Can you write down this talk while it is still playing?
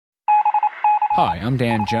Hi, I'm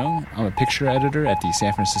Dan Jung. I'm a picture editor at the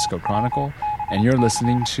San Francisco Chronicle, and you're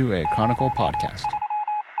listening to a Chronicle podcast.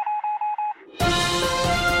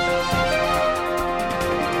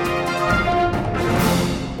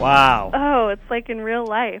 Wow. Oh, it's like in real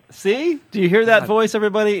life. See? Do you hear that voice,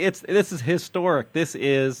 everybody? This is historic. This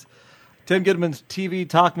is Tim Goodman's TV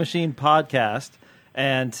Talk Machine podcast,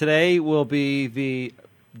 and today will be the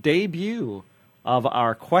debut of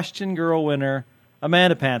our Question Girl winner,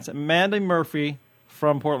 Amanda Pants. Amanda Murphy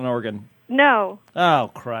from Portland, Oregon. No.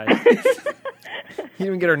 Oh, Christ. You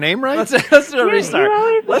didn't get her name right? Let's do a restart.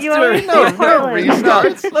 Let's do a restart.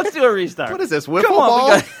 Let's do a restart. What is this, wiffle Come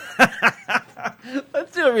on, ball?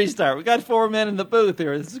 Let's do a restart. We got 4 men in the booth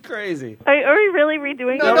here. This is crazy. Are we really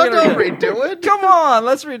redoing No, it? don't redo it. Come on,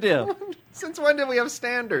 let's redo. Since when did we have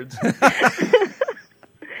standards?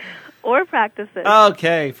 Or practice it.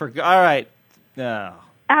 Okay, all right. No.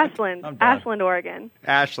 Ashland, I'm done. Ashland, Oregon.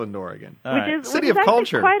 Ashland, Oregon. All Which right. is City which of is actually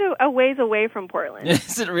culture. quite a ways away from Portland.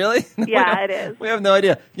 Is it really? Yeah, it is. We have no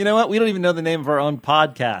idea. You know what? We don't even know the name of our own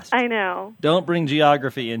podcast. I know. Don't bring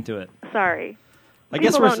geography into it. Sorry. I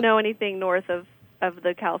guess People we're don't know anything north of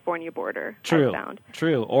the California border. True. I found.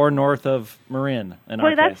 True. Or north of Marin.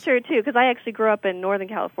 Well, that's true too, because I actually grew up in Northern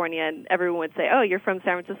California, and everyone would say, "Oh, you're from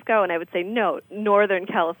San Francisco," and I would say, "No, Northern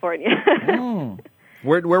California."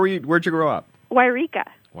 Where'd you grow up? Wairika.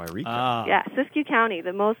 Wairika. Ah. Yeah, Siskiyou County,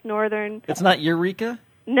 the most northern. It's not Eureka?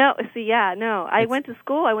 No, see, yeah, no. I went to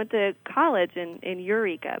school. I went to college in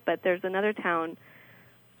Eureka, but there's another town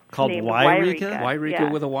Called named Wairika? Wairika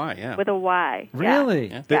yeah. with a Y, yeah. With a Y. Really?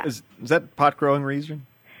 Yeah. Yeah. Is that pot growing region?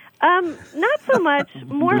 Not so much.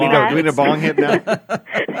 More Do we that. need a bong hit now?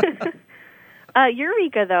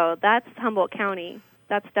 Eureka, though, that's Humboldt County.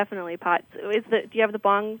 That's definitely pot. Do you have the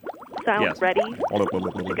bong sound Yes. ready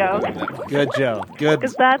to go? Good, Joe. Good.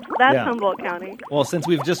 Because that's Yeah. Humboldt County. Well, since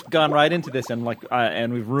we've just gone right into this and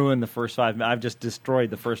and we've ruined the first 5 minutes, I've just destroyed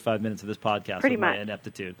the first 5 minutes of this podcast Pretty with my much.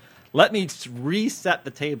 ineptitude. Let me reset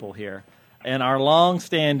the table here and our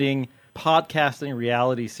long-standing podcasting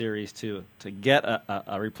reality series to get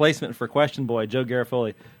a replacement for Question Boy, Joe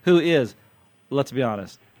Garofoli, who is, let's be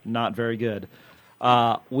honest, not very good.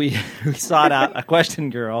 We sought out a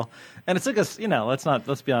Question Girl, and it took us,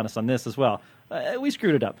 let's be honest on this as well. We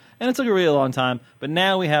screwed it up, and it took a really long time. But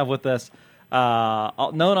now we have with us,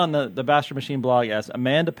 known on the Bastard Machine blog as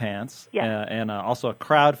Amanda Pants, Yes. and also a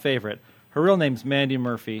crowd favorite. Her real name's Mandy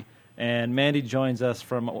Murphy, and Mandy joins us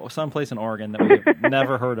from someplace in Oregon that we've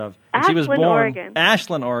never heard of. And she was Ashland, born Oregon.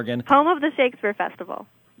 Ashland, Oregon. Home of the Shakespeare Festival.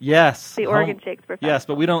 Yes, The Oregon Shakespeare Festival. Yes,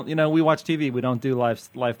 but we don't. We watch TV. We don't do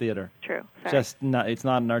live theater. True. Sorry. Just not, it's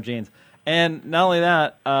not in our genes. And not only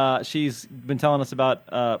that, she's been telling us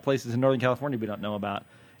about places in Northern California we don't know about.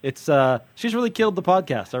 It's she's really killed the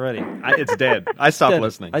podcast already. It's dead. I stopped Dead.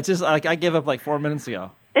 listening. I gave up like 4 minutes ago.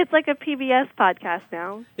 It's like a PBS podcast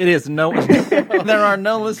now. It is no. There are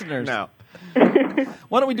no listeners. No.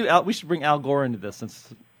 Why don't we do? We should bring Al Gore into this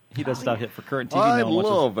since he does stuff hit for current TV. I no one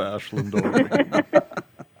watches. love Ashland, Oregon.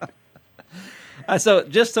 So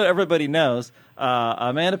just so everybody knows,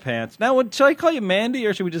 Amanda Pants. Now, should I call you Mandy,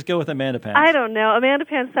 or should we just go with Amanda Pants? I don't know. Amanda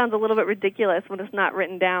Pants sounds a little bit ridiculous when it's not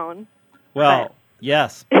written down. Well,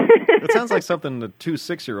 yes. It sounds like something the two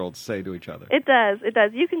 6-year-olds say to each other. It does. It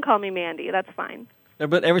does. You can call me Mandy. That's fine.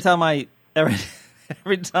 But every time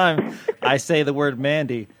every time I say the word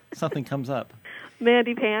Mandy, something comes up.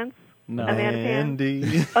 Mandy Pants. No. Amanda Pants.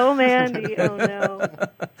 Andy. Oh, Mandy. Oh, no.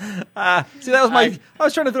 See, that was I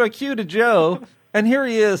was trying to throw a cue to Joe, and here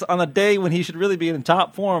he is on a day when he should really be in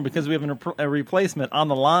top form because we have a replacement on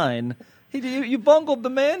the line. You bungled the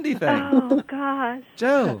Mandy thing. Oh, gosh.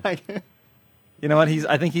 Joe. You know what?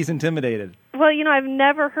 I think he's intimidated. Well, I've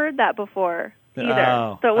never heard that before either.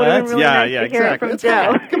 Oh. So it would have been really nice to hear exactly. it from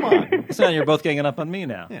Joe. Come on. So now you're both ganging up on me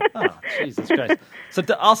now. Oh, Jesus Christ. So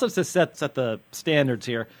to set the standards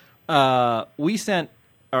here, I sent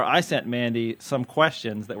Mandy some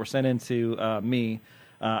questions that were sent in to me.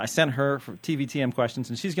 I sent her for TVTM questions,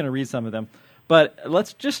 and she's going to read some of them. But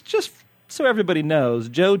let's just so everybody knows,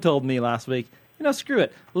 Joe told me last week, screw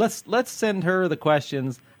it. Let's send her the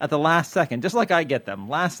questions at the last second, just like I get them,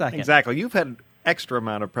 last second. Exactly. You've had extra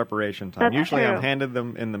amount of preparation time. That's Usually true. I'm handed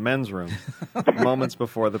them in the men's room moments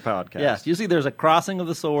before the podcast. Yes, usually there's a crossing of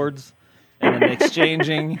the swords and an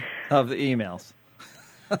exchanging of the emails.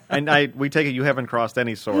 And we take it you haven't crossed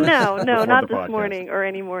any swords. No, before not the this podcast. morning or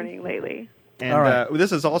any morning lately. And All right.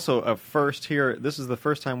 this is also a first here. This is the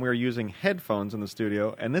first time we're using headphones in the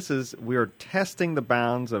studio, and we are testing the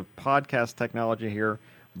bounds of podcast technology here.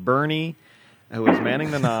 Bernie, who is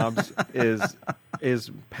manning the knobs,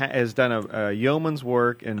 has done a yeoman's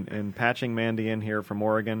work in patching Mandy in here from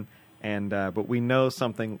Oregon, And but we know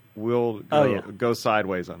something will go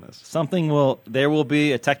sideways on this. There will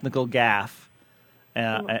be a technical gaffe,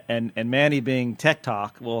 and Manny, being Tech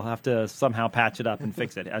Talk, will have to somehow patch it up and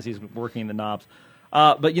fix it as he's working the knobs.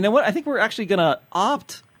 But you know what? I think we're actually going to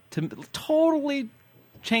opt to totally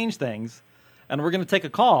change things, and we're going to take a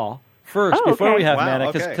call first before we have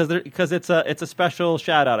Manny, because it's a special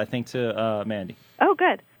shout out, I think, to Mandy. Oh,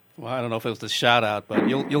 good. Well, I don't know if it was a shout out, but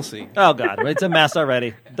you'll see. Oh God, it's a mess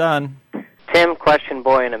already. Done. Tim, Question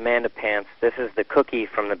Boy, and Amanda Pants. This is the Cookie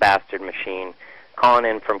from the Bastard Machine, calling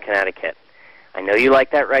in from Connecticut. I know you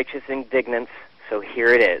like that righteous indignance, so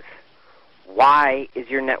here it is. Why is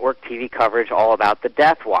your network TV coverage all about the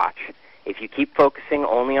Death Watch? If you keep focusing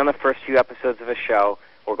only on the first few episodes of a show,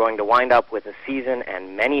 we're going to wind up with a season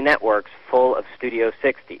and many networks full of Studio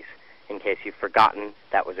 60s. In case you've forgotten,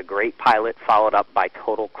 that was a great pilot followed up by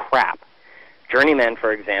total crap. Journeyman,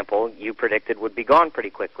 for example, you predicted would be gone pretty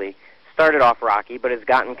quickly. Started off rocky, but has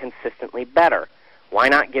gotten consistently better. Why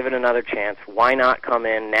not give it another chance? Why not come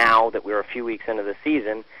in now that we're a few weeks into the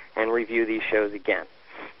season and review these shows again?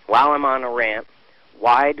 While I'm on a rant,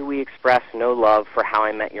 why do we express no love for How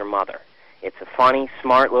I Met Your Mother? It's a funny,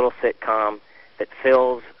 smart little sitcom that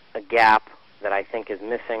fills a gap that I think is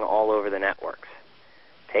missing all over the networks.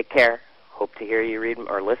 Take care. Hope to hear you read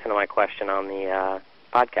or listen to my question on the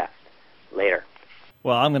podcast. Later.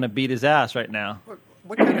 Well, I'm going to beat his ass right now.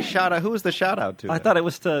 What kind of shout out? Who was the shout out to? I thought it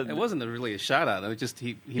was to. It wasn't really a shout out. It was just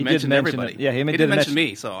he did mentioned mention everybody. it. Yeah, he didn't did mention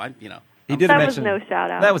me, so I. He did that mention. was no shout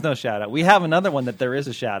out. That was no shout out. We have another one that there is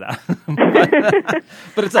a shout out.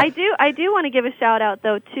 but it's. I do want to give a shout out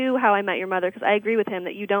though to How I Met Your Mother, because I agree with him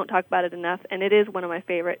that you don't talk about it enough, and it is one of my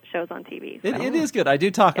favorite shows on TV. So. It is good. I do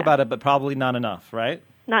talk about it, but probably not enough, right?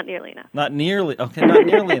 Not nearly enough. Not nearly. Okay, not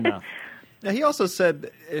nearly enough. Now, he also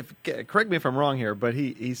said, correct me if I'm wrong here, but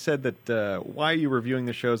he said that why are you reviewing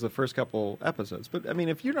the shows the first couple episodes? But, I mean,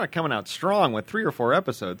 if you're not coming out strong with 3 or 4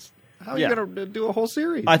 episodes, how are you going to do a whole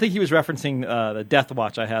series? I think he was referencing the Death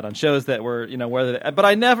Watch I had on shows that were, but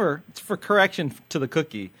I never, for correction to the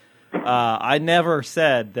Cookie, I never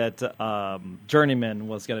said that Journeyman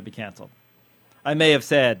was going to be canceled. I may have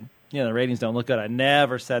said, the ratings don't look good. I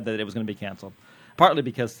never said that it was going to be canceled. Partly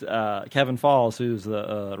because Kevin Falls, who's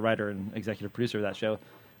the writer and executive producer of that show,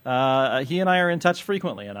 he and I are in touch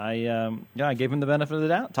frequently, and I gave him the benefit of the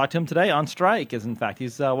doubt. Talked to him today on strike, as in fact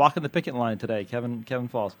he's walking the picket line today. Kevin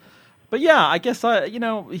Falls, but yeah, I guess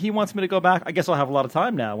he wants me to go back. I guess I'll have a lot of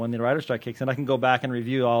time now when the writer's strike kicks in. I can go back and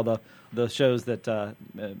review all the shows that 4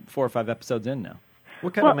 or 5 episodes in now.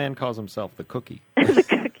 What kind of man calls himself the Cookie? The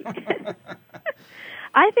Cookie.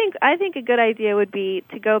 I think a good idea would be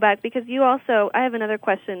to go back, because you also, I have another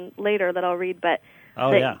question later that I'll read, but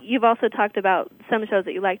you've also talked about some shows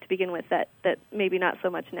that you like to begin with that maybe not so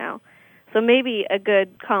much now. So maybe a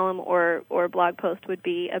good column or blog post would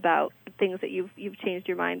be about things that you've changed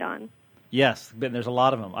your mind on. Yes, but there's a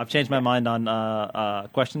lot of them. I've changed my mind on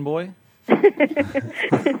Question Boy.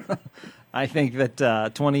 I think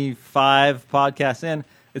that 25 podcasts in,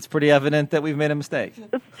 it's pretty evident that we've made a mistake.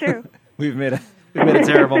 That's true. We've made a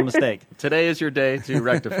terrible mistake. Today is your day to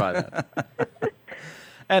rectify that.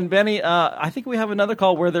 And Benny, I think we have another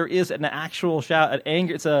call where there is an actual shout at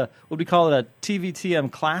anger. It's what we call it, a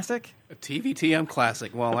TVTM classic. A TVTM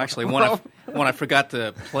classic. Well, actually, one I forgot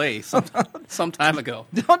to play some time ago.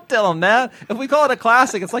 Don't tell them that. If we call it a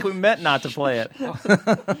classic, it's like we meant not to play it.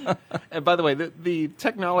 And by the way, the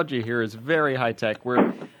technology here is very high tech.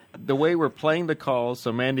 The way we're playing the calls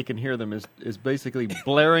so Mandy can hear them is basically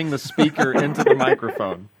blaring the speaker into the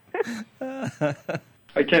microphone.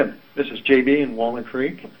 Hi, Tim. This is JB in Walnut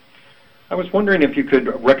Creek. I was wondering if you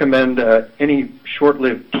could recommend any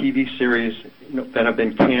short-lived TV series that have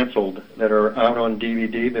been canceled that are out on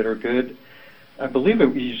DVD that are good. I believe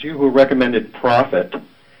it was you who recommended Prophet,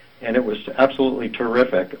 and it was absolutely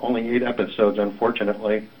terrific. Only 8 episodes,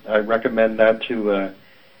 unfortunately. I recommend that to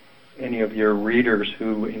any of your readers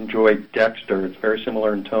who enjoy Dexter. It's very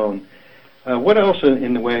similar in tone. What else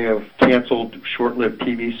in the way of canceled, short-lived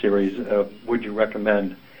TV series would you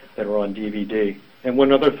recommend that are on DVD? And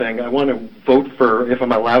one other thing, I want to vote for, if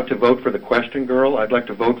I'm allowed to vote for the Question Girl, I'd like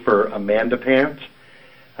to vote for Amanda Pants.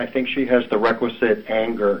 I think she has the requisite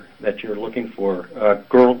anger that you're looking for.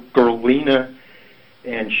 Girlina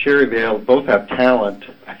and Sherry Vale both have talent.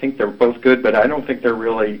 I think they're both good, but I don't think they're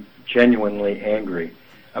really genuinely angry.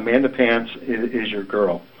 Amanda Pants is your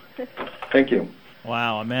girl. Thank you.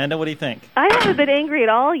 Wow, Amanda, what do you think? I haven't been angry at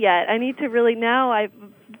all yet. I need to really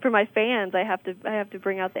for my fans, I have to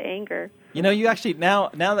bring out the anger. You actually now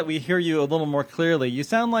that we hear you a little more clearly, you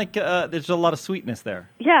sound like there's a lot of sweetness there.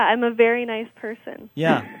 Yeah, I'm a very nice person.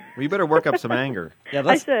 Yeah. Well, you better work up some anger. Yeah,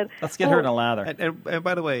 I should. Let's get her in a lather. And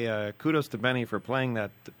by the way, kudos to Benny for playing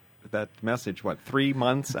that message, 3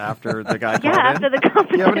 months after the guy called in? Yeah, after the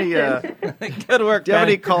competition. Good work, Do you have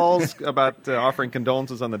Benny. any calls about offering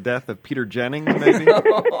condolences on the death of Peter Jennings, maybe?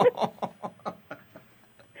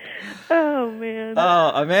 Oh, man.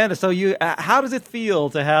 Oh, Amanda, so how does it feel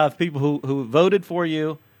to have people who voted for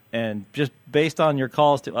you and just based on your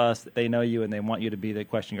calls to us, they know you and they want you to be the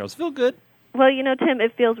question girls? Feel good? Well, Tim,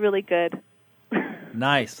 it feels really good.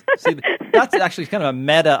 Nice. See, that's actually kind of a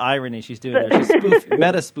meta irony she's doing there. She's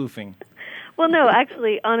meta spoofing. Well, no,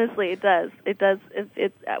 actually, honestly, it does. It does.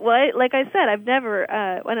 Like I said, I've never,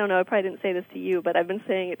 I don't know, I probably didn't say this to you, but I've been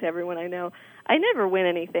saying it to everyone I know. I never win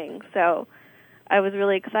anything, so I was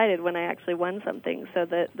really excited when I actually won something. So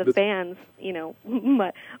the fans,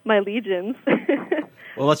 my legions.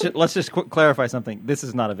 Well, let's just clarify something. This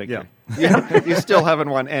is not a victory. Yeah. You still haven't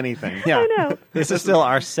won anything. Yeah. I know. This is still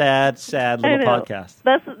our sad little podcast.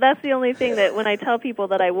 That's the only thing that when I tell people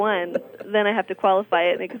that I won, then I have to qualify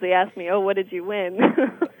it because they ask me, "Oh, what did you win?"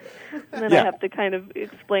 And then I have to kind of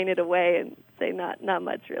explain it away and say, "Not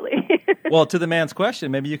much, really." Well, to the man's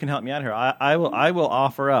question, maybe you can help me out here. I will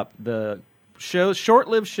offer up the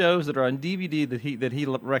short-lived shows that are on DVD that he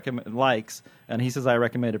likes, and he says I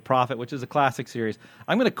recommended Prophet, which is a classic series.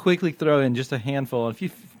 I'm going to quickly throw in just a handful, and if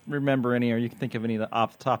you remember any or you can think of any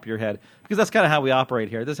off the top of your head, because that's kind of how we operate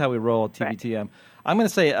here. This is how we roll at TBTM. Right. I'm going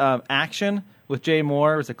to say Action with Jay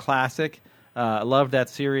Moore was a classic. I loved that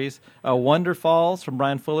series. Wonder Falls from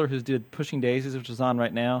Brian Fuller, who did Pushing Daisies, which is on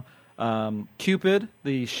right now. Cupid,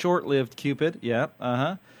 the short-lived Cupid,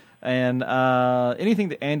 and anything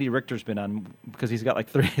that Andy Richter's been on, because he's got like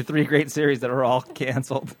three great series that are all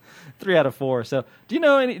canceled, 3 out of 4. So, do you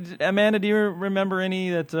know any, Amanda? Do you remember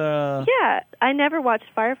any that? Yeah, I never watched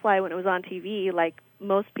Firefly when it was on TV, like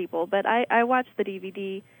most people, but I watched the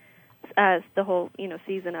DVD, the whole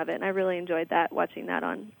season of it, and I really enjoyed that, watching that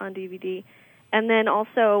on DVD, and then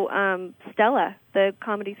also Stella, the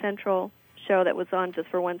Comedy Central show that was on just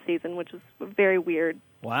for one season, which was a very weird.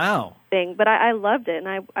 Wow. Thing, but I loved it,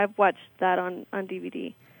 and I've watched that on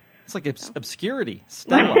DVD. It's like obscurity.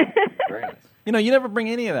 Stella. Very nice. You never bring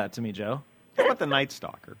any of that to me, Joe. How about the Night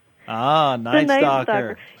Stalker? Ah, Night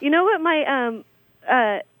Stalker. You know what my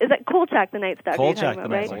is that Kolchak the Night Stalker? Kolchak the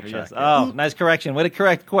Night Stalker. Yes. Oh, nice correction. Way to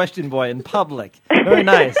correct question boy in public. Very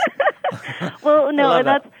nice. Well, no,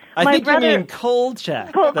 that's. I think you mean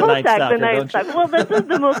Kolchak, the Night Stalker. The Night Stalker. Well, this is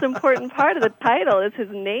the most important part of the title. Is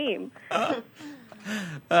his name.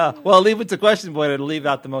 Well, leave it to question boy to leave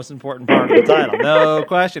out the most important part of the title. No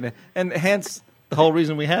question. And hence the whole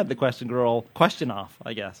reason we had the question girl question off,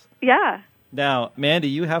 I guess. Yeah. Now, Mandy,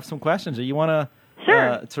 you have some questions. Do you want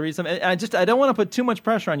to read some? I don't want to put too much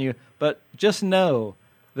pressure on you, but just know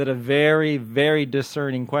that a very, very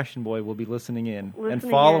discerning question boy will be listening in and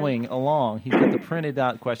following along. He's got the printed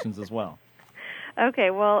out questions as well.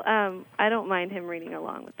 Okay, well, I don't mind him reading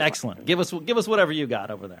along with that. Excellent. Give us whatever you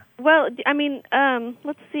got over there. Well, I mean,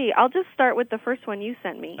 let's see. I'll just start with the first one you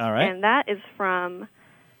sent me. All right. And that is from,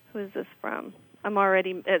 who is this from?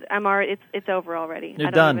 It's over already.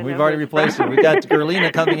 You're done. We've already replaced you. We've got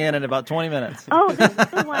Gerlina coming in about 20 minutes. Oh, this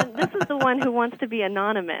is the one who wants to be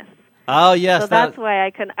anonymous. Oh, yes. So that's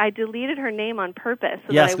why I deleted her name on purpose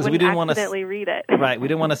so that I wouldn't accidentally read it. Right. We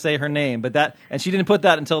didn't want to say her name, and she didn't put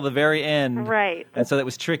that until the very end. Right. And so that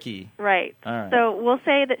was tricky. Right. All right. So we'll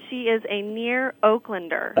say that she is a near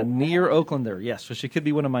Oaklander. A near Oaklander, yes. So she could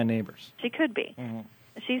be one of my neighbors. She could be. Mm-hmm.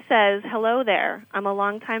 She says, "Hello there. I'm a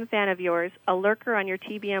longtime fan of yours, a lurker on your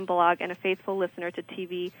TBM blog, and a faithful listener to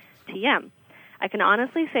TVTM. I can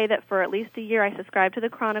honestly say that for at least a year I subscribed to the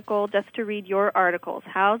Chronicle just to read your articles.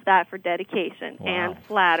 How's that for dedication and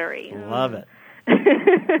flattery?" Love it.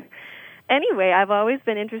 Anyway, I've always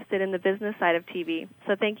been interested in the business side of TV,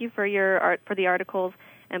 so thank you for for the articles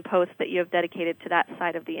and posts that you have dedicated to that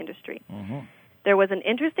side of the industry. Mm-hmm. There was an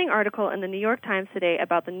interesting article in the New York Times today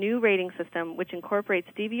about the new rating system, which incorporates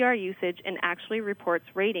DVR usage and actually reports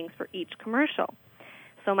ratings for each commercial.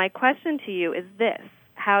 So my question to you is this: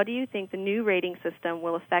 how do you think the new rating system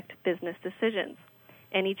will affect business decisions?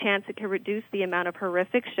 Any chance it could reduce the amount of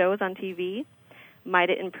horrific shows on TV? Might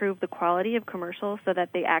it improve the quality of commercials so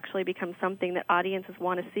that they actually become something that audiences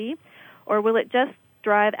want to see? Or will it just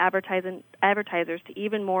drive advertisers to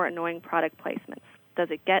even more annoying product placements? Does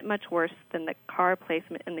it get much worse than the car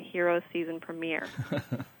placement in the Heroes season premiere?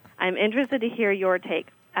 I'm interested to hear your take.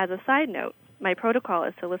 As a side note, my protocol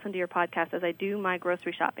is to listen to your podcast as I do my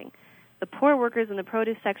grocery shopping. The poor workers in the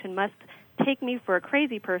produce section must take me for a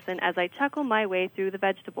crazy person as I chuckle my way through the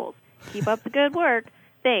vegetables. Keep up the good work.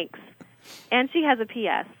 Thanks. And she has a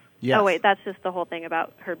P.S. Yes. Oh, wait, that's just the whole thing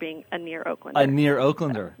about her being a near Oaklander. A near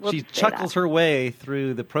Oaklander. She chuckles her way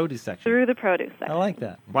through the produce section. Through the produce section. I like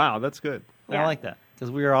that. Wow, that's good. I like that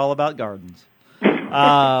because we are all about gardens.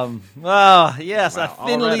 Oh, yes, a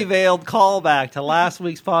thinly veiled callback to last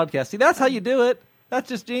week's podcast. See, that's how you do it. That's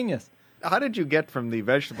just genius. How did you get from the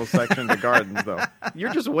vegetable section to gardens, though?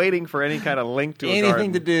 You're just waiting for any kind of link to a garden.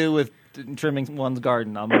 Anything to do with trimming one's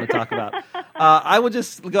garden, I'm going to talk about. I would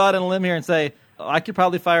just go out on a limb here and say I could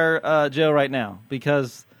probably fire Joe right now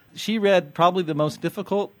because she read probably the most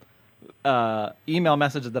difficult email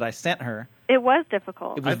messages that I sent her. It was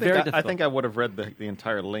difficult. It was very difficult. I think I would have read the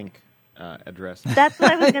entire link address. That's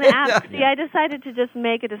what I was going to ask. See, I decided to just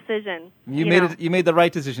make a decision. You made the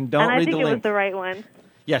right decision. Don't read the link. And I think it was the right one.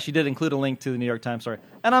 Yeah, she did include a link to the New York Times story.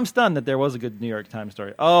 And I'm stunned that there was a good New York Times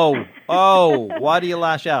story. Oh, why do you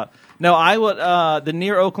lash out? No, I would, the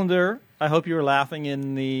near Oaklander, I hope you were laughing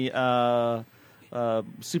in the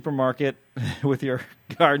supermarket with your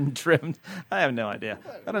garden trimmed. I have no idea.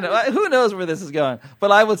 I don't know. Who knows where this is going?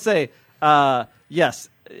 But I would say, yes,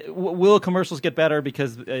 will commercials get better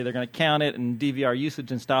because they're going to count it and DVR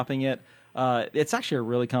usage and stopping it? It's actually a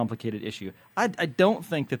really complicated issue. I don't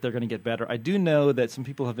think that they're going to get better. I do know that some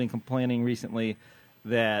people have been complaining recently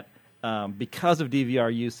that because of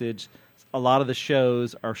DVR usage, a lot of the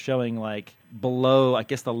shows are showing like below, I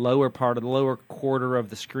guess the lower part of the lower quarter of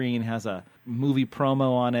the screen has a movie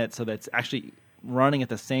promo on it, so that's actually running at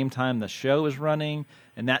the same time the show is running,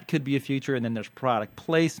 and that could be a future. And then there's product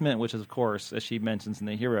placement, which is, of course, as she mentions in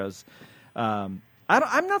the Heroes, I'm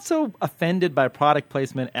not so offended by product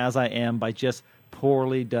placement as I am by just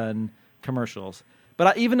poorly done commercials.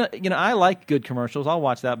 But I like good commercials. I'll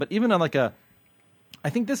watch that. But even on I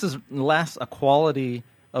think this is less a quality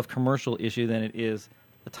of commercial issue than it is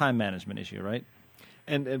a time management issue, right?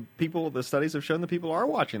 And the studies have shown that people are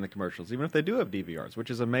watching the commercials, even if they do have DVRs, which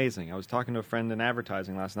is amazing. I was talking to a friend in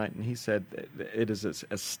advertising last night, and he said it is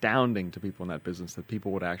astounding to people in that business that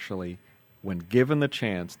people would actually, when given the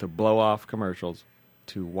chance to blow off commercials,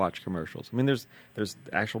 to watch commercials. I mean, there's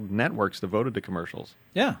actual networks devoted to commercials.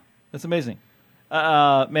 Yeah, that's amazing.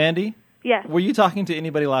 Mandy? Yes. Were you talking to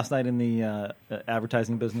anybody last night in the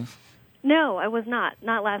advertising business? No, I was not.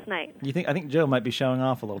 Not last night. I think Joe might be showing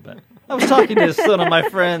off a little bit. I was talking to some of my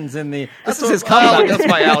friends in the... This is his comeback. That's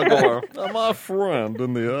my Al Gore. My friend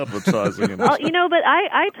in the advertising industry. But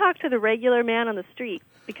I talk to the regular man on the street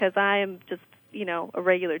because I am just, a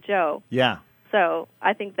regular Joe. Yeah. So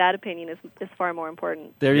I think that opinion is far more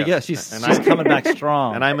important. There you go. She's coming back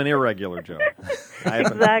strong. And I'm an irregular Joe.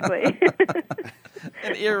 Exactly.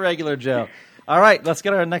 An irregular Joe. All right, let's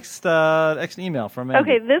get our next email from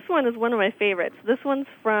Andy. Okay, this one is one of my favorites. This one's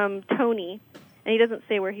from Tony, and he doesn't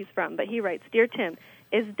say where he's from, but he writes, Dear Tim,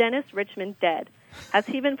 is Dennis Richmond dead? Has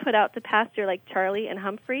he been put out to pasture like Charlie and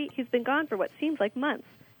Humphrey? He's been gone for what seems like months.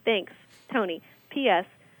 Thanks, Tony. P.S.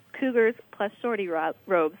 Cougars plus shorty robes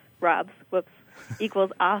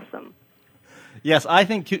equals awesome. Yes, I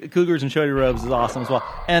think cougars and shorty robes is awesome as well.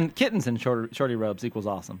 And kittens and shorty robes equals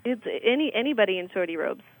awesome. It's anybody in shorty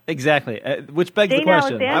robes. Exactly. Which begs the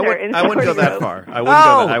question. I wouldn't go that far. I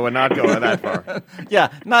would not go that far.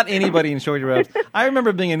 Yeah, not anybody in shorty robes. I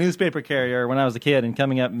remember being a newspaper carrier when I was a kid and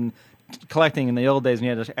coming up and collecting in the old days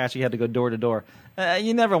when you actually had to go door to door.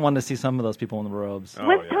 You never wanted to see some of those people in the robes.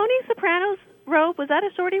 Was Tony Soprano's robe, was that a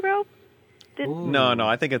shorty robe? No,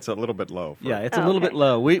 I think it's a little bit low. It's a little bit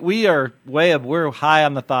low. We are we're high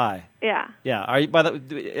on the thigh. Yeah. Yeah. Are you?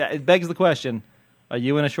 It begs the question: are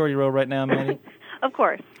you in a shorty robe right now, Mandy? Of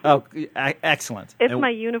course. Oh, excellent. It's my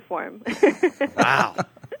uniform. Wow.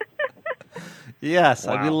 Yes,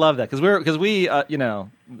 we love that because we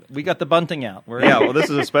got the bunting out. Well, this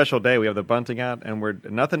is a special day. We have the bunting out, and we're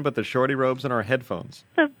nothing but the shorty robes and our headphones.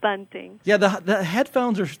 The bunting. Yeah, the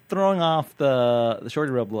headphones are throwing off the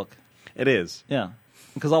shorty robe look. It is. Yeah,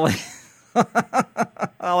 because all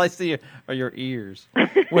I see are your ears.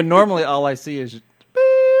 When normally all I see is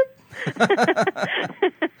beep.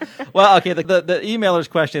 Well, okay. The emailer's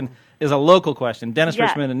question is a local question. Dennis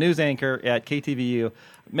Richmond, a news anchor at KTVU.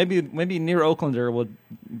 Maybe near Oaklander would,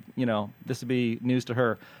 this would be news to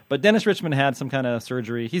her. But Dennis Richmond had some kind of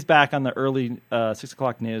surgery. He's back on the early 6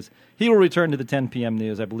 o'clock news. He will return to the 10 p.m.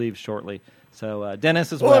 news, I believe, shortly. So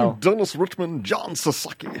Dennis as well. I'm Dennis Richmond, John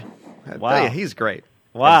Sasaki. Wow, he's great.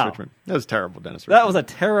 Wow, that was terrible, Dennis Richmond. That was a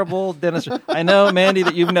terrible Dennis. I know, Mandy,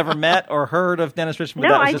 that you've never met or heard of Dennis Richmond.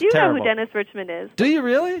 No, that was I just do terrible. know who Dennis Richmond is. Do you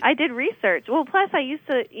really? I did research. Well, plus I used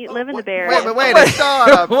to live in the Bay Area. Wait a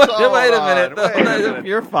minute.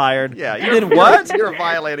 You're fired. Yeah, you did what? You're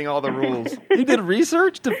violating all the rules. You did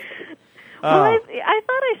research to. Well, I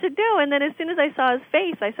thought I should know, and then as soon as I saw his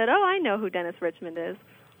face, I said, "Oh, I know who Dennis Richmond is."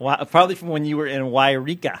 Probably from when you were in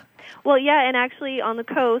Wairika. Well, yeah, and actually on the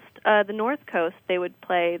coast, the North Coast, they would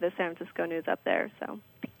play the San Francisco News up there. So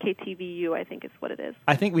KTVU, I think is what it is.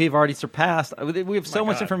 I think we've already surpassed. We have so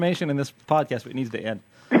much information in this podcast, it needs to end.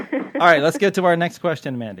 All right, let's get to our next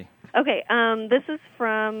question, Mandy. Okay, this is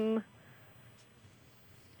from...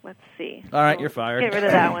 Let's see. All right, you're fired. Get rid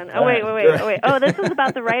of that one. Oh, wait. Oh, this is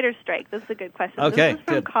about the writer's strike. This is a good question. Okay, this is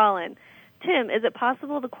from good. Colin. Tim, is it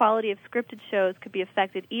possible the quality of scripted shows could be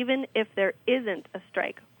affected even if there isn't a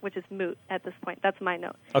strike, which is moot at this point? That's my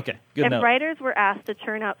note. Okay, good note. If writers were asked to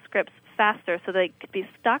churn out scripts faster so they could be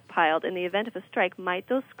stockpiled in the event of a strike, might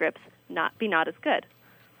those scripts not as good?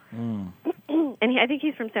 And I think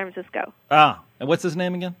he's from San Francisco. Ah, and what's his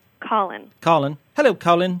name again? Colin. Hello,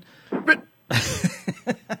 Colin.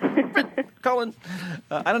 Colin.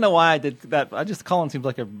 I don't know why I did that. Colin seems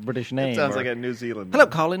like a British name. It sounds like a New Zealand name. Hello,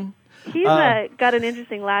 Colin. He's got an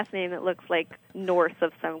interesting last name that looks like Norse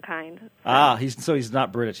of some kind. He's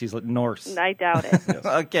not British. He's like Norse. I doubt it. Yes.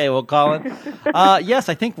 Okay, well, Colin. Yes,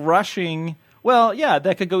 I think rushing. Well, yeah,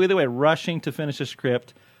 that could go either way. Rushing to finish a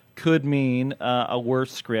script could mean a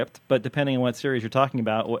worse script, but depending on what series you're talking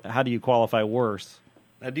about, how do you qualify worse?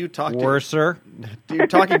 Do you talk worser? Do you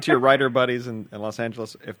talking to your writer buddies in Los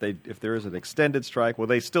Angeles? If there is an extended strike, will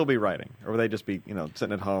they still be writing, or will they just be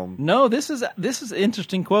sitting at home? No, this is an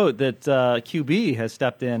interesting quote that QB has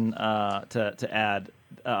stepped in to add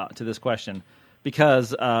to this question,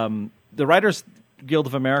 because the Writers Guild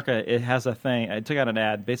of America, it has a thing. I took out an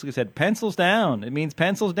ad, basically said pencils down. It means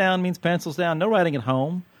pencils down means pencils down. No writing at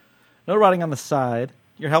home, no writing on the side.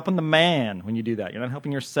 You're helping the man when you do that. You're not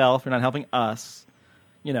helping yourself. You're not helping us.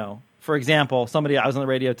 For example, I was on the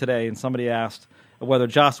radio today, and somebody asked whether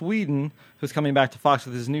Joss Whedon, who's coming back to Fox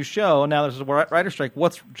with his new show, now there's a writer's strike,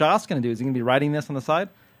 what's Joss going to do? Is he going to be writing this on the side?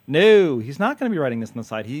 No, he's not going to be writing this on the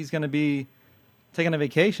side. He's going to be taking a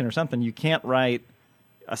vacation or something. You can't write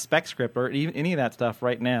a spec script or even any of that stuff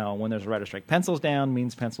right now when there's a writer's strike. Pencils down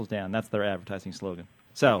means pencils down. That's their advertising slogan.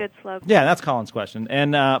 So, good slogan. Yeah, that's Colin's question.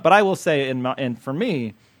 And but I will say, and for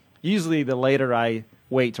me, usually the later I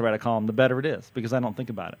wait to write a column, the better it is, because I don't think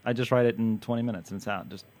about it. I just write it in 20 minutes and it's out.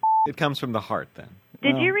 It comes from the heart, then.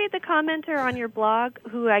 Did you read the commenter on your blog,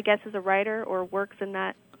 who I guess is a writer or works in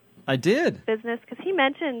that I did. business? Because he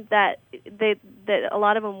mentioned that that a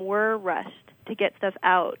lot of them were rushed to get stuff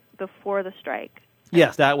out before the strike.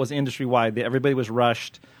 Yes, that was industry-wide. Everybody was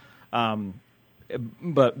rushed.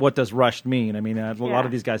 But what does rushed mean? I mean, a lot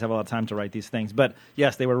of these guys have a lot of time to write these things. But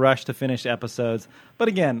yes, they were rushed to finish episodes. But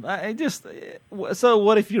again, so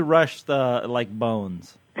what if you rushed like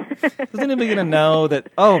Bones? Is anybody going to know that,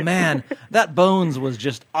 oh man, that Bones was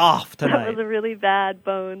just off tonight? That was a really bad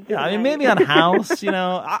Bones. Yeah, I mean, maybe on House,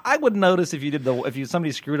 I would notice if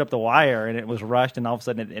somebody screwed up the wire and it was rushed and all of a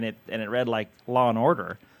sudden it read like Law and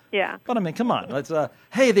Order. Yeah. But I mean, come on. Let's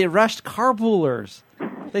hey, they rushed Carpoolers.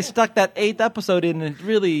 They stuck that 8th episode in, and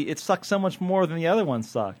it sucked so much more than the other one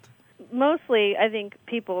sucked. Mostly, I think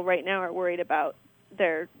people right now are worried about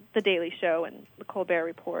the Daily Show and the Colbert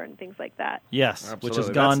Report and things like that. Yes, absolutely. Which has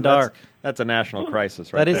gone dark. That's a national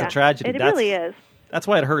crisis, right? That is a tragedy. It really is. That's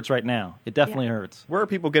why it hurts right now. It definitely hurts. Where are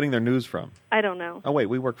people getting their news from? I don't know. Oh, wait,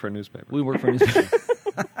 we work for a newspaper. We work for a newspaper.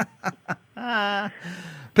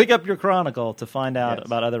 Pick up your Chronicle to find out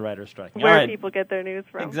about other writers striking. Where people get their news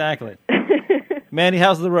from. Exactly. Mandy,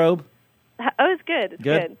 how's the robe? Oh, it's good. It's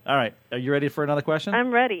good. All right. Are you ready for another question?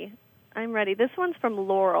 I'm ready. This one's from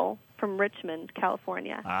Laurel from Richmond,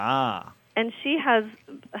 California. Ah. And she has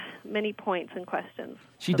many points and questions.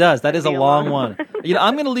 She does. That is a long one.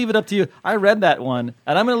 I'm going to leave it up to you. I read that one,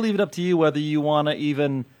 and I'm going to leave it up to you whether you want to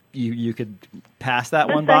even you could pass that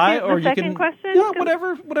one by, or you can. Question? Yeah,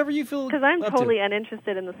 whatever you feel. Because I'm totally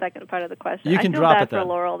uninterested in the second part of the question. You can I feel drop bad it then. for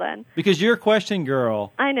Laurel then. Because you're a question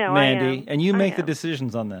girl. I know, Mandy, I am. And you make the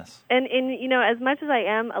decisions on this. And as much as I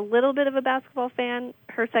am a little bit of a basketball fan,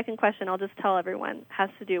 her second question, I'll just tell everyone, has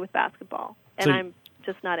to do with basketball, and I'm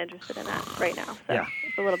just not interested in that right now. So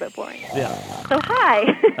it's a little bit boring. Yeah. So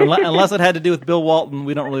hi. Unless it had to do with Bill Walton,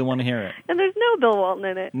 we don't really want to hear it. And there's no Bill Walton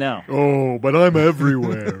in it. No. Oh, but I'm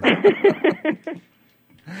everywhere.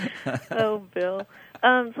 Oh, Bill.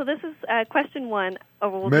 So this is question one.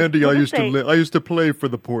 Mandy, I used to play for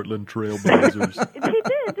the Portland Trail Blazers. He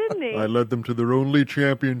did, didn't he? I led them to their only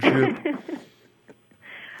championship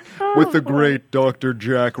with the great Dr.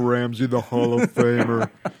 Jack Ramsey, the Hall of Famer.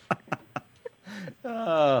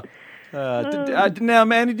 Now,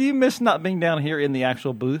 Mandy, do you miss not being down here in the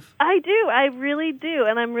actual booth? I do. I really do.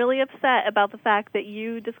 And I'm really upset about the fact that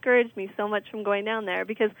you discouraged me so much from going down there,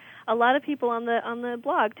 because a lot of people on the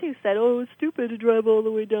blog, too, said, oh, it's stupid to drive all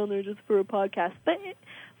the way down there just for a podcast. But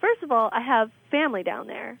first of all, I have family down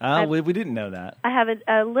there. We didn't know that. I have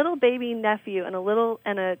a little baby nephew and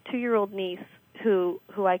a 2-year-old niece who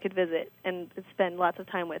I could visit and spend lots of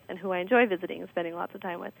time with, and who I enjoy visiting and spending lots of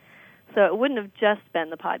time with. So it wouldn't have just been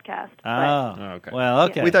the podcast. Okay. Well,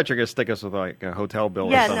 okay. We thought you were going to stick us with like a hotel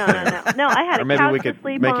bill or something. No, I had or a maybe couch we to could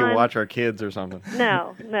sleep make on. you watch our kids or something.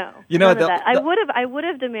 No. You know that. I would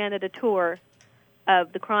have demanded a tour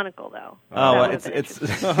of the Chronicle, though. It's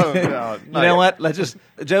you know what?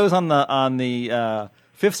 Joe's on the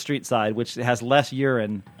 5th Street side, which has less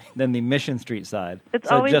urine than the Mission Street side.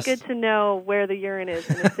 It's always good to know where the urine is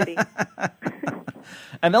in the city.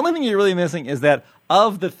 And the only thing you're really missing is that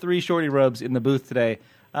of the 3 shorty robes in the booth today,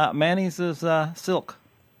 Manny's is silk.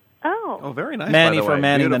 Oh, very nice. Manny by the for way.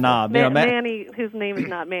 Manny Beautiful. the Knob. Manny, whose name is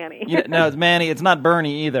not Manny. No, it's Manny. It's not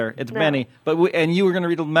Bernie either. It's Benny. And you were going to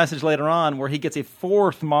read a message later on where he gets a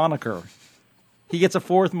 4th moniker. He gets a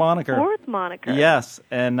 4th moniker. 4th moniker. Yes,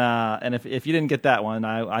 and if you didn't get that one,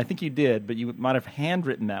 I think you did, but you might have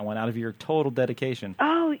handwritten that one out of your total dedication.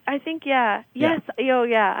 Oh, I think Yes. Oh,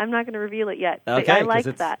 yeah. I'm not going to reveal it yet. Okay, I like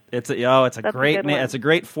that. It's a great name. It's a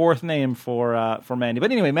great 4th name for Manny.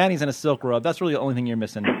 But anyway, Manny's in a silk robe. That's really the only thing you're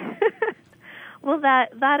missing. Well,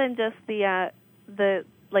 that and just the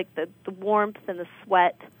warmth and the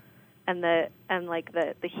sweat and the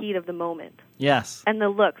heat of the moment. Yes. And the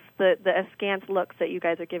looks, the askance looks that you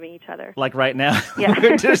guys are giving each other. Like right now. Yeah.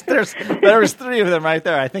 there was 3 of them right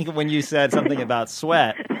there. I think when you said something about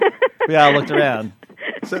sweat, we all looked around.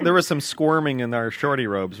 So there was some squirming in our shorty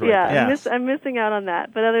robes right there. Yes. I'm missing out on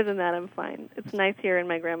that. But other than that, I'm fine. It's nice here in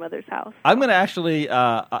my grandmother's house. I'm going to actually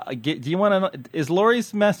do you want to is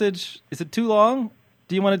Lori's message, is it too long?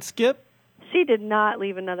 Do you want to skip? She did not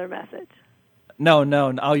leave another message. No.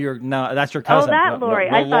 That's your cousin. Oh, that Lori.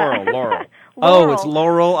 No, Laurel. Oh, it's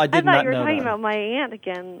Laurel. I did not know that. I thought you were talking about my aunt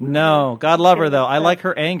again. No, God love her though. I like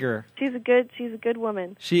her anger. She's a good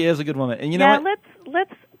woman. She is a good woman. And you know what?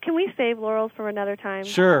 Let's can we save Laurel's for another time?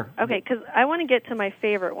 Sure. Okay, because I want to get to my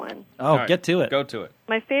favorite one. Oh, right. Get to it. Go to it.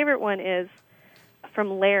 My favorite one is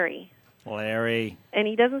from Larry. Larry. And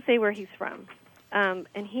he doesn't say where he's from. And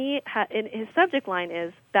his subject line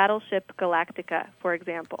is Battleship Galactica, for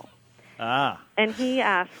example. And he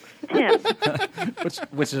asks Tim,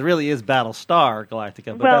 which really is Battlestar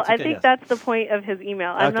Galactica. But well, I think that's the point of his email.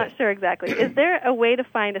 I'm not sure exactly. Is there a way to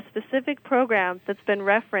find a specific program that's been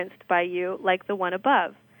referenced by you, like the one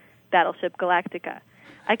above, Battleship Galactica?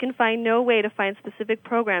 I can find no way to find specific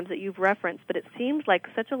programs that you've referenced, but it seems like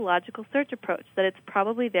such a logical search approach that it's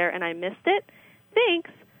probably there and I missed it.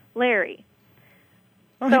 Thanks, Larry.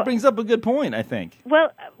 Oh, he brings up a good point, I think.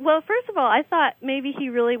 Well, first of all, I thought maybe he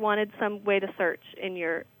really wanted some way to search in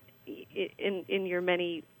your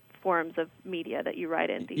many forms of media that you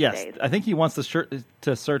write in these days. Yes, I think he wants to search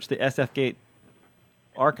the SF Gate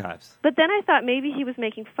archives. But then I thought maybe he was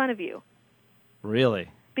making fun of you. Really?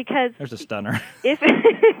 Because there's a stunner. If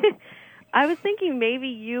I was thinking maybe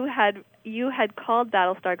you had called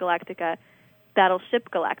Battlestar Galactica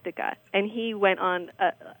Battleship Galactica, and he went on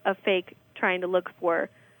a fake trying to look for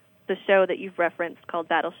the show that you've referenced called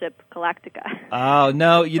Battleship Galactica. Oh,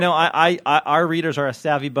 no. You know, our readers are a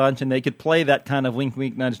savvy bunch, and they could play that kind of wink,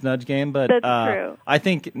 wink, nudge, nudge game. But that's true. I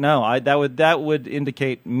think, no, that would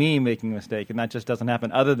indicate me making a mistake, and that just doesn't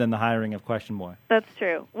happen other than the hiring of Question Boy. That's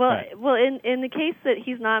true. Well, right. Well, in the case that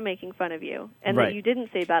he's not making fun of you, and right. that you didn't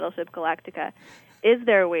say Battleship Galactica, is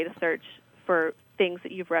there a way to search for things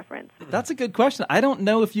that you've referenced? That's a good question. I don't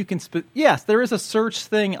know if you can... yes, there is a search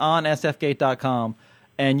thing on sfgate.com,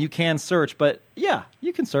 and you can search, but yeah,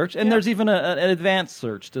 you can search, and there's even an advanced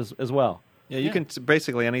search as well. Yeah, you can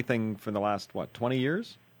basically anything from the last, 20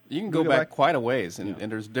 years? You can go back quite a ways, and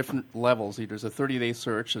there's different levels. There's a 30-day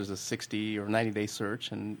search, there's a 60 or 90-day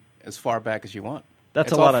search, and as far back as you want.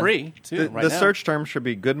 That's it's a lot all free, too, the search term should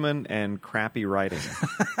be Goodman and crappy writing.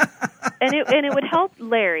 And it would help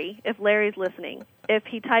Larry, if Larry's listening, if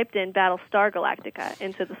he typed in Battlestar Galactica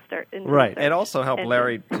into the search. Right. It also helped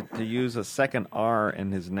Larry to use a second R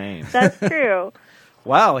in his name. That's true.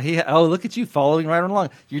 Wow. Look at you following right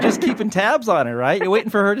along. You're just keeping tabs on her, right? You're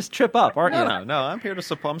waiting for her to trip up, aren't you? No. I'm here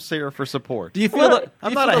I'm here for support. Do you feel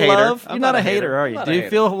I'm not a hater. Love? You're not a hater, are you? Do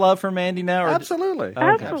you feel love for Mandy now? Absolutely.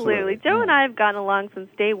 Okay. Absolutely. Joe and I have gotten along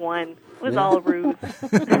since day one. It was all a ruse.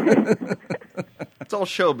 It's all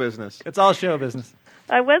show business. It's all show business.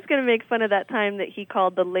 I was going to make fun of that time that he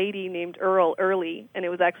called the lady named Earl Early, and it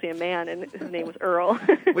was actually a man, and his name was Earl.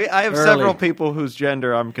 I have several people whose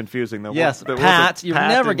gender I'm confusing. Though. Yes, Pat. You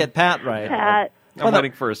never get Pat right. Pat. I'm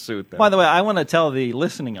waiting for a suit, though. By the way, I want to tell the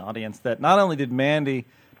listening audience that not only did Mandy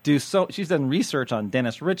She's done research on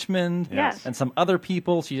Dennis Richmond Yes. and some other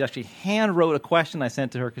people. She actually hand wrote a question I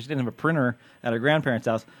sent to her because she didn't have a printer at her grandparents'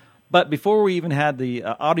 house. But before we even had the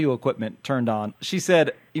audio equipment turned on, she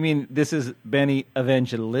said, "You mean this is Benny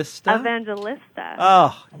Evangelista?" Evangelista.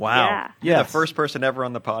 Oh, wow! Yeah. You're Yes. the first person ever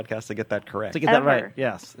on the podcast to get that correct. To get that Ever. right,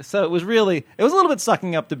 yes. So it was a little bit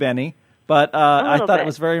sucking up to Benny, but I thought bit. it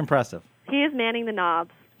was very impressive. He is manning the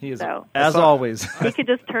knobs. He is, So as always. he could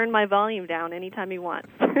just turn my volume down anytime he wants.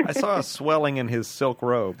 I saw a swelling in his silk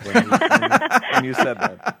robe when you said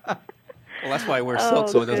that. Well, that's why I wear silk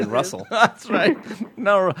so it doesn't goodness. rustle. That's right.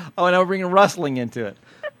 No, now we're bringing rustling into it.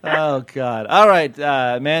 Oh, God. All right,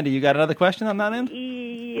 Mandy, you got another question on that end?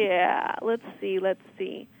 Yeah, let's see.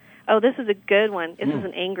 Oh, this is a good one. This is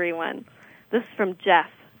an angry one. This is from Jeff,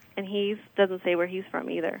 and he doesn't say where he's from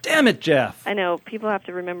either. Damn it, Jeff. I know, people have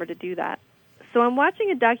to remember to do that. So I'm watching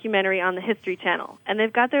a documentary on the History Channel, and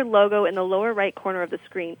they've got their logo in the lower right corner of the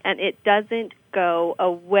screen, and it doesn't go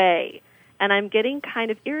away. And I'm getting kind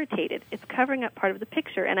of irritated. It's covering up part of the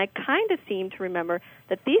picture, and I kind of seem to remember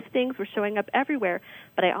that these things were showing up everywhere,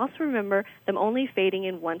 but I also remember them only fading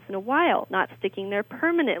in once in a while, not sticking there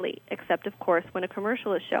permanently, except, of course, when a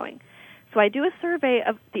commercial is showing. So I do a survey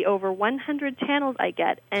of the over 100 channels I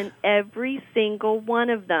get, and every single one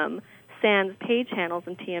of them, sans pay channels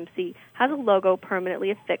and TMC, has a logo permanently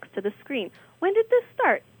affixed to the screen. When did this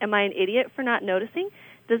start? Am I an idiot for not noticing?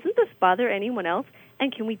 Doesn't this bother anyone else?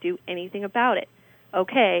 And can we do anything about it?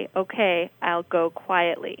 Okay, I'll go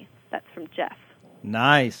quietly. That's from Jeff.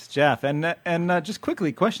 Nice, Jeff. And just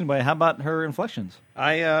quickly, question by how about her inflections?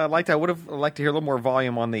 I would have liked to hear a little more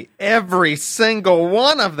volume on the every single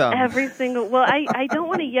one of them. Every single. Well, I don't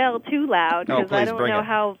want to yell too loud because please, I don't bring know it.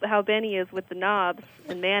 how Benny is with the knobs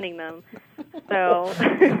and manning them. So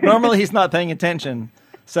Normally he's not paying attention,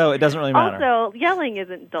 so it doesn't really matter. also yelling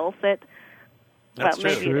isn't dulcet. That's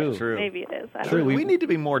well, maybe true. it is. True. Maybe it is. I don't True. know. We need to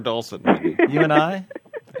be more dulcet, maybe. You and I?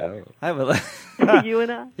 Oh. I have a You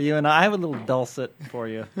and I. You and I have a little dulcet for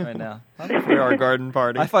you right now. For our garden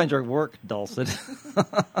party. I find your work dulcet.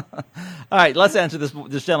 All right, let's answer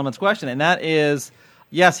this gentleman's question, and that is,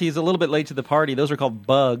 yes, he's a little bit late to the party. Those are called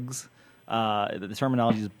bugs. The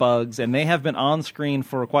terminology is bugs, and they have been on screen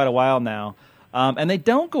for quite a while now, and they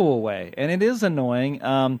don't go away, and it is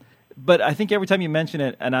annoying. But I think every time you mention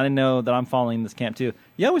it, and I know that I'm following this camp too,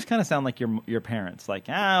 you always kind of sound like your parents. Like,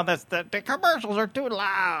 the commercials are too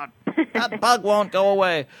loud. That bug won't go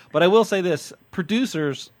away. But I will say this.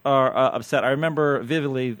 Producers are upset. I remember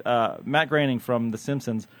vividly Matt Groening from The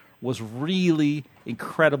Simpsons was really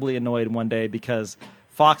incredibly annoyed one day because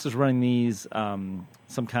Fox was running these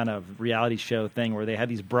some kind of reality show thing where they had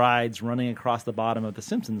these brides running across the bottom of The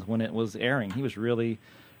Simpsons when it was airing. He was really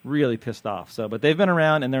pissed off. So, but they've been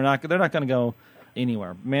around, and they're not going to go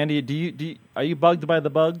anywhere. Mandy, are you bugged by the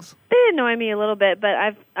bugs? They annoy me a little bit, but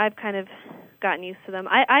I've kind of gotten used to them.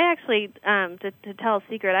 I actually, to tell a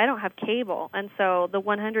secret, I don't have cable, and so the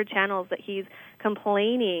 100 channels that he's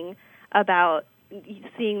complaining about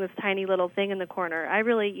seeing this tiny little thing in the corner, I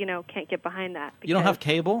really, can't get behind that. You don't have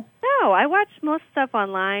cable? No, I watch most stuff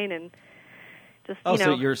online and just,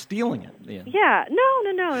 so you're stealing it. Yeah. Yeah,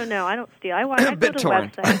 no, I don't steal. I go to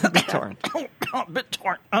BitTorrent. websites.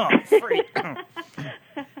 BitTorrent. Oh, free.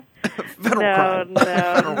 No,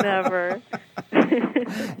 never.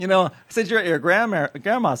 Since you're at your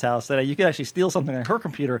grandma's house, that you could actually steal something on her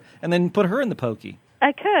computer and then put her in the pokey.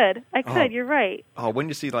 I could. You're right. Oh, when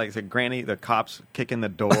you see like the cops kick in the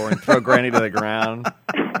door and throw Granny to the ground,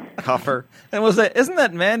 cuff her, and isn't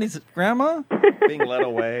that Mandy's grandma being led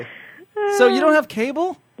away? So you don't have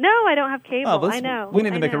cable? No, I don't have cable. Oh, I know. We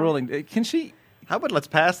need to make a ruling. Can she? How about let's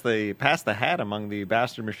pass the hat among the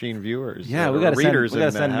Bastard Machine viewers? Yeah, we got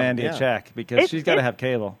to send Mandy a check because she's got to have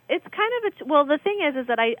cable. It's kind of well. The thing is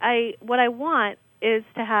that I what I want is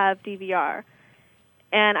to have DVR,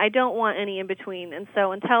 and I don't want any in between. And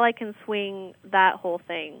so until I can swing that whole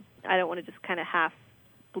thing, I don't want to just kind of half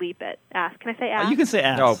bleep it. Ass. Can I say ass? You can say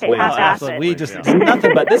ass. No, please. Ass. We just it's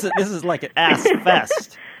nothing but this is like an ass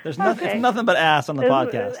fest. There's nothing. Okay. It's nothing but ass on the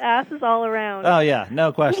podcast. Ass is all around. Oh yeah,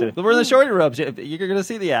 no question. But we're in the shorty robes. You're going to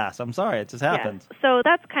see the ass. I'm sorry, it just happens. Yeah. So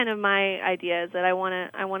that's kind of my idea. Is that I want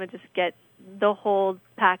to just get the whole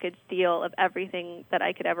package deal of everything that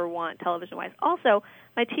I could ever want television wise. Also,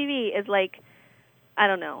 my TV is like, I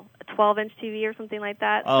don't know, a 12-inch TV or something like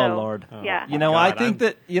that. Oh, so, Lord. Yeah. I think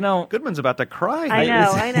that Goodman's about to cry. I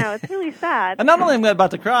know. It's really sad. And not only am I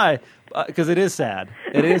about to cry, because it is sad.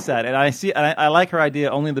 It is sad. And I like her idea,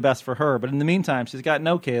 only the best for her. But in the meantime, she's got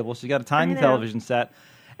no cable. She's got a tiny television set.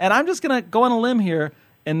 And I'm just going to go on a limb here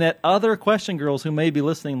and that other question girls who may be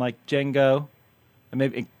listening, like Django, and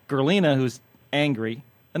maybe Gerlina, who's angry,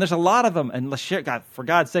 And there's a lot of them. And God, for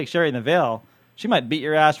God's sake, Sherry in the Veil, she might beat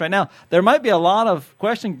your ass right now. There might be a lot of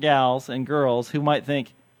question gals and girls who might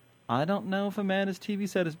think, I don't know if Amanda's TV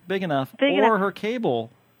set is big enough or her cable.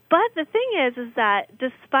 But the thing is that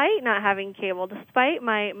despite not having cable, despite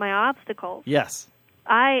my obstacles, yes,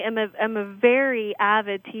 I am a very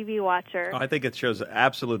avid TV watcher. I think it shows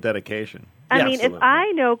absolute dedication. I mean, if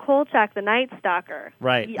I know Kolchak the Night Stalker,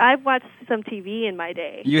 right? I've watched some TV in my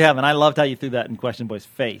day. You have, and I loved how you threw that in Question Boy's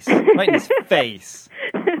face, right in his face.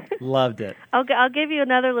 Loved it. I'll give you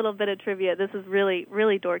another little bit of trivia. This is really,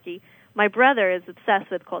 really dorky. My brother is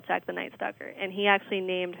obsessed with Kolchak the Night Stalker, and he actually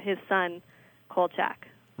named his son Kolchak.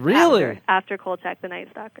 Really? After Kolchak the Night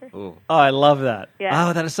Stalker. Ooh. Oh, I love that. Yeah.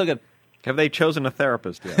 Oh, that is so good. Have they chosen a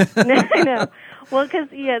therapist yet? No. Well, because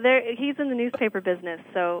he's in the newspaper business,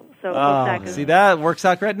 so. Kolchak see, that works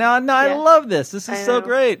out great. Now, I love this. This is so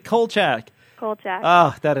great. Kolchak.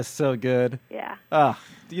 Oh, that is so good. Yeah. Oh,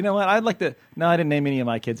 you know what? I'd like to. No, I didn't name any of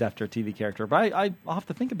my kids after a TV character, but I'll have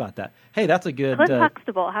to think about that. Hey, that's a good. Cliff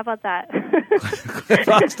Huxtable. How about that? Cliff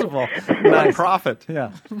Huxtable. Nice. Profit.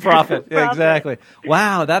 Yeah. Profit. Yeah, exactly.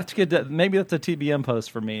 Wow, that's good. Maybe that's a TBM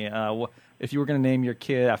post for me. If you were going to name your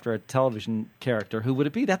kid after a television character, who would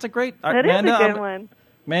it be? That's a great. That is a good one.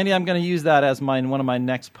 Mandy, I'm going to use that as one of my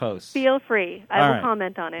next posts. Feel free. I will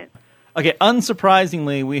comment on it. Okay,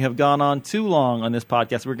 unsurprisingly, we have gone on too long on this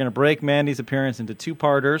podcast. We're going to break Mandy's appearance into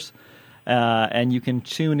two-parters, and you can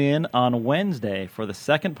tune in on Wednesday for the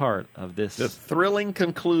second part of this. The thrilling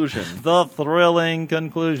conclusion. The thrilling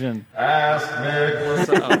conclusion. Ask Nicholas.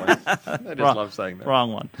 I just love saying that.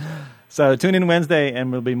 Wrong one. So tune in Wednesday,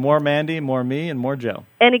 and there'll be more Mandy, more me, and more Joe.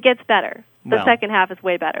 And it gets better. The second half is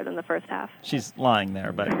way better than the first half. She's lying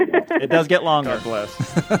there, but it does get longer. God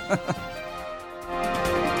bless.